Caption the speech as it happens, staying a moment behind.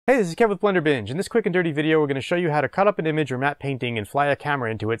Hey, this is Kev with Blender Binge. In this quick and dirty video, we're going to show you how to cut up an image or matte painting and fly a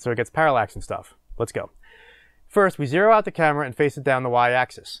camera into it so it gets parallax and stuff. Let's go. First, we zero out the camera and face it down the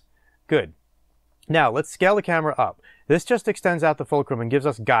y-axis. Good. Now, let's scale the camera up. This just extends out the fulcrum and gives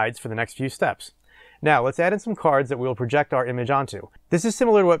us guides for the next few steps. Now, let's add in some cards that we'll project our image onto. This is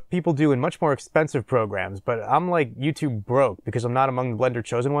similar to what people do in much more expensive programs, but I'm like YouTube broke because I'm not among the Blender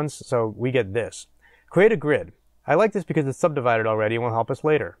chosen ones, so we get this. Create a grid. I like this because it's subdivided already and will help us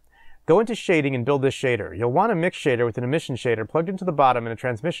later. Go into shading and build this shader. You'll want a mix shader with an emission shader plugged into the bottom and a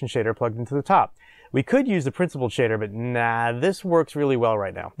transmission shader plugged into the top. We could use the principled shader, but nah, this works really well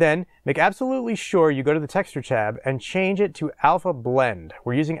right now. Then, make absolutely sure you go to the texture tab and change it to alpha blend.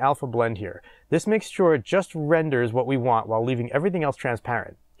 We're using alpha blend here. This makes sure it just renders what we want while leaving everything else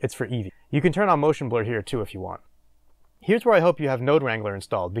transparent. It's for Eevee. You can turn on motion blur here too if you want. Here's where I hope you have Node Wrangler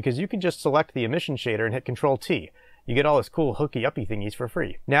installed, because you can just select the emission shader and hit Ctrl-T. You get all this cool hooky-uppy thingies for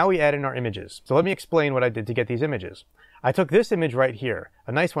free. Now we add in our images. So let me explain what I did to get these images. I took this image right here,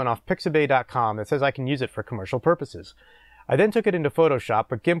 a nice one off pixabay.com that says I can use it for commercial purposes. I then took it into Photoshop,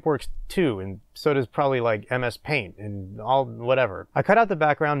 but GIMP works too, and so does probably like MS Paint and all whatever. I cut out the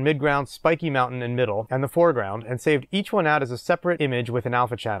background, midground, spiky mountain, and middle, and the foreground, and saved each one out as a separate image with an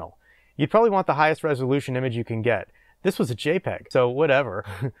alpha channel. You'd probably want the highest resolution image you can get. This was a JPEG, so whatever.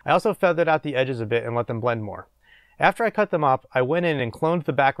 I also feathered out the edges a bit and let them blend more. After I cut them up, I went in and cloned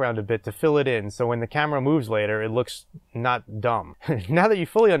the background a bit to fill it in so when the camera moves later, it looks not dumb. Now that you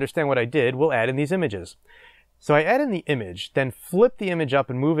fully understand what I did, we'll add in these images. So I add in the image, then flip the image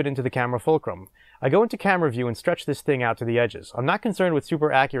up and move it into the camera fulcrum. I go into camera view and stretch this thing out to the edges. I'm not concerned with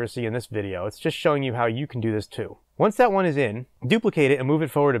super accuracy in this video, it's just showing you how you can do this too. Once that one is in, duplicate it and move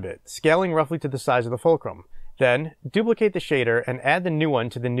it forward a bit, scaling roughly to the size of the fulcrum. Then, duplicate the shader and add the new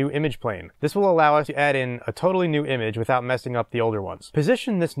one to the new image plane. This will allow us to add in a totally new image without messing up the older ones.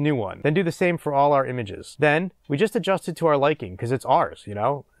 Position this new one, then do the same for all our images. Then, we just adjust it to our liking, because it's ours, you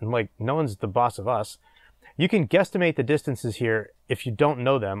know? And like, no one's the boss of us. You can guesstimate the distances here if you don't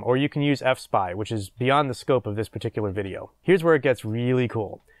know them, or you can use F-Spy, which is beyond the scope of this particular video. Here's where it gets really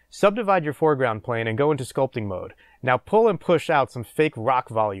cool. Subdivide your foreground plane and go into sculpting mode. Now pull and push out some fake rock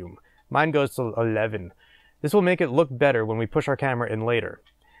volume. Mine goes to 11. This will make it look better when we push our camera in later.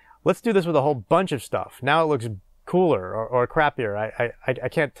 Let's do this with a whole bunch of stuff. Now it looks cooler or crappier.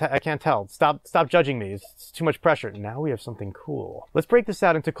 I can't tell. Stop judging me. It's too much pressure. Now we have something cool. Let's break this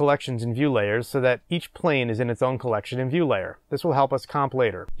out into collections and view layers so that each plane is in its own collection and view layer. This will help us comp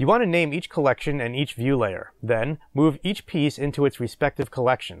later. You want to name each collection and each view layer. Then move each piece into its respective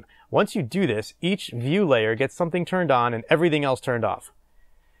collection. Once you do this, each view layer gets something turned on and everything else turned off.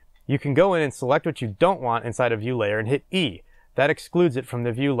 You can go in and select what you don't want inside a view layer and hit E. That excludes it from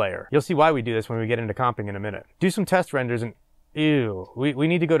the view layer. You'll see why we do this when we get into comping in a minute. Do some test renders and ew, we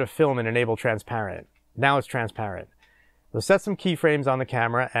need to go to film and enable transparent. Now it's transparent. We'll set some keyframes on the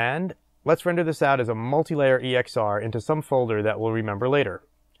camera and let's render this out as a multi-layer EXR into some folder that we'll remember later.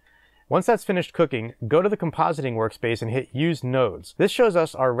 Once that's finished cooking, go to the compositing workspace and hit Use Nodes. This shows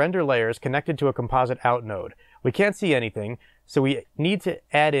us our render layers connected to a composite out node. We can't see anything, so we need to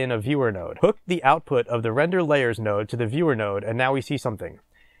add in a viewer node. Hook the output of the render layers node to the viewer node and now we see something.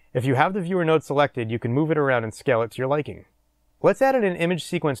 If you have the viewer node selected, you can move it around and scale it to your liking. Let's add in an image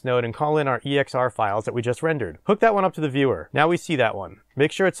sequence node and call in our EXR files that we just rendered. Hook that one up to the viewer. Now we see that one.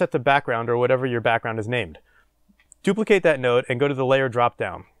 Make sure it's set to background or whatever your background is named. Duplicate that node and go to the layer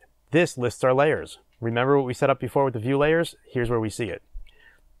dropdown. This lists our layers. Remember what we set up before with the view layers? Here's where we see it.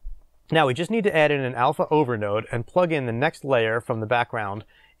 Now we just need to add in an alpha over node and plug in the next layer from the background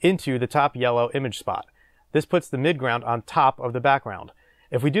into the top yellow image spot. This puts the midground on top of the background.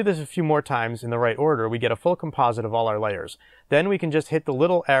 If we do this a few more times in the right order, we get a full composite of all our layers. Then we can just hit the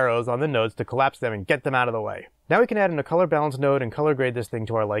little arrows on the nodes to collapse them and get them out of the way. Now we can add in a color balance node and color grade this thing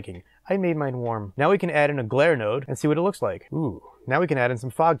to our liking. I made mine warm. Now we can add in a glare node and see what it looks like. Ooh, now we can add in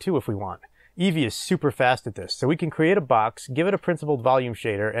some fog too if we want. Eevee is super fast at this, so we can create a box, give it a principled volume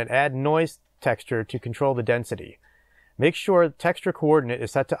shader, and add noise texture to control the density. Make sure texture coordinate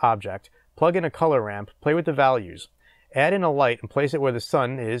is set to object, plug in a color ramp, play with the values. Add in a light and place it where the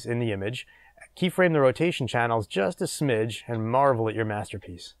sun is in the image. Keyframe the rotation channels just a smidge and marvel at your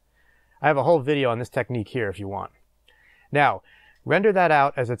masterpiece. I have a whole video on this technique here if you want. Now, render that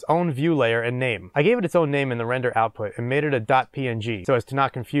out as its own view layer and name. I gave it its own name in the render output and made it a .png so as to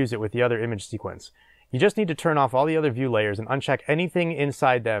not confuse it with the other image sequence. You just need to turn off all the other view layers and uncheck anything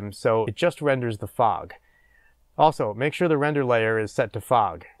inside them so it just renders the fog. Also, make sure the render layer is set to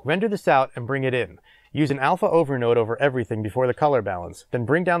fog. Render this out and bring it in. Use an alpha over node over everything before the color balance. Then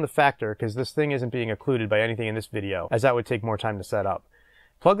bring down the factor because this thing isn't being occluded by anything in this video, as that would take more time to set up.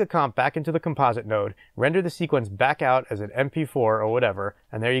 Plug the comp back into the composite node, render the sequence back out as an MP4 or whatever,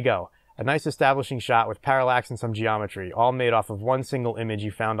 and there you go. A nice establishing shot with parallax and some geometry, all made off of one single image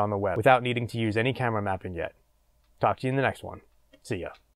you found on the web, without needing to use any camera mapping yet. Talk to you in the next one. See ya.